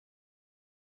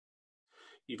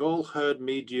you've all heard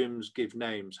mediums give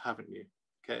names, haven't you?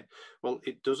 Okay, well,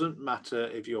 it doesn't matter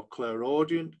if you're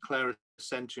clairaudient,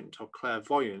 clairsentient, or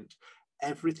clairvoyant.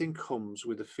 Everything comes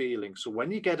with a feeling. So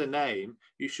when you get a name,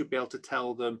 you should be able to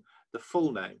tell them the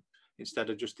full name instead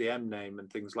of just the M name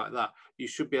and things like that. You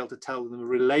should be able to tell them the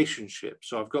relationship.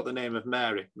 So I've got the name of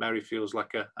Mary. Mary feels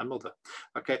like a mother.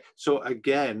 Okay, so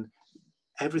again,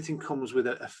 everything comes with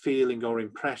a feeling or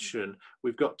impression.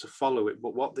 We've got to follow it.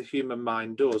 But what the human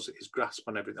mind does is grasp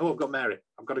on everything. Oh, I've got Mary.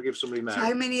 I've got to give somebody Mary. So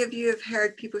how many of you have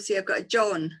heard people say, I've got a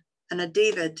John and a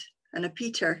David and a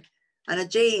Peter and a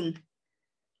Jane?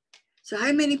 So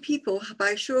how many people, by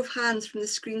a show of hands from the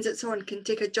screens it's on, can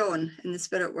take a John in the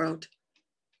spirit world?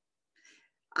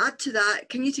 Add to that,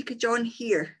 can you take a John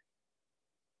here?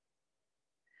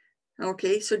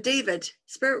 Okay, so David,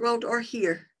 spirit world or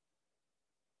here?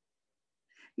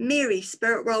 Mary,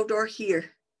 spirit world or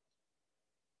here?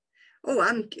 Oh,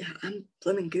 I'm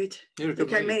blooming good.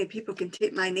 Look how many people can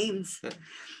take my names. Yeah.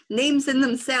 Names in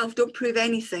themselves don't prove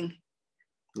anything.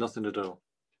 Nothing at all.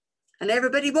 And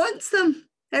everybody wants them.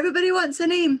 Everybody wants a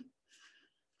name.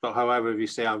 But however, if you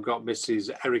say, I've got Mrs.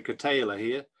 Erica Taylor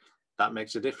here, that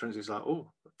makes a difference. It's like,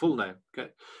 oh, full name.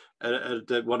 Okay.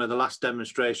 One of the last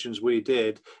demonstrations we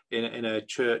did in a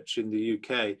church in the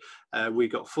UK, we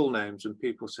got full names, and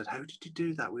people said, how did you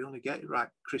do that? We only get right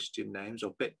Christian names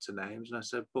or bits of names. And I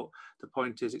said, but the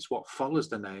point is, it's what follows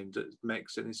the name that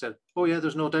makes it. And he said, oh yeah,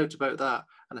 there's no doubt about that.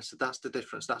 And I said, that's the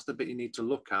difference. That's the bit you need to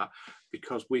look at,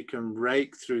 because we can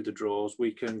rake through the drawers. We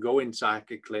can go in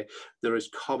psychically. There is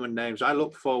common names. I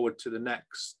look forward to the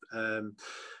next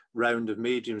round of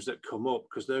mediums that come up,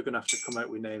 because they're going to have to come out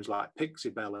with names like Pixie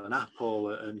Bell and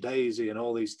Apple and Daisy and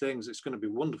all these things. It's going to be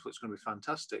wonderful. It's going to be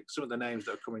fantastic. Some of the names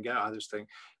that are coming out, I just think,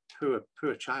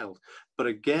 poor child. But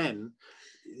again,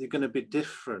 they're going to be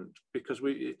different, because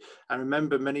I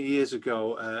remember many years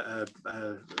ago,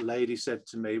 a lady said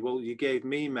to me, well, you gave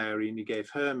me Mary and you gave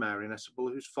her Mary. And I said,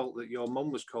 well, whose fault that your mum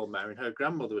was called Mary and her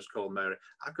grandmother was called Mary?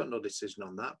 I've got no decision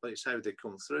on that, but it's how they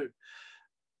come through.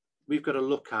 We've got to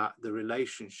look at the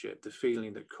relationship, the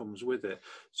feeling that comes with it.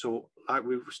 So like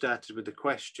we started with the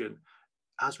question,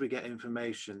 as we get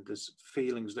information, there's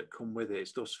feelings that come with it.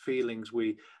 It's those feelings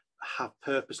we have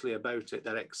purposely about it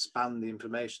that expand the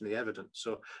information, the evidence.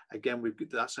 So again,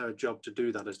 that's our job to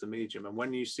do that as the medium. And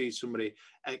when you see somebody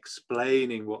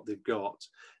explaining what they've got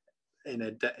in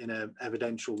a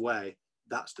evidential way,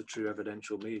 that's the true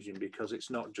evidential medium, because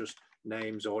it's not just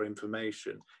names or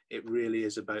information. It really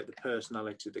is about the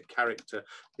personality, the character,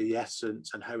 the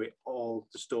essence, and how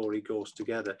the story goes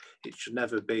together. It should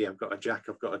never be, I've got a Jack,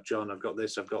 I've got a John, I've got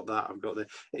this, I've got that, I've got this.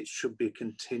 It should be a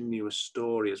continuous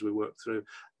story as we work through.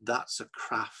 That's a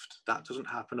craft. That doesn't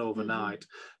happen overnight.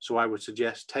 So I would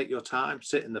suggest take your time,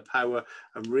 sit in the power,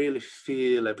 and really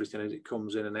feel everything as it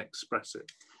comes in and express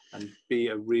it, and be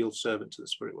a real servant to the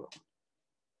spirit world.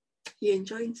 You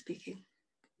enjoying speaking?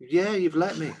 Yeah, you've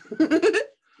let me.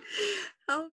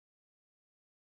 Oh.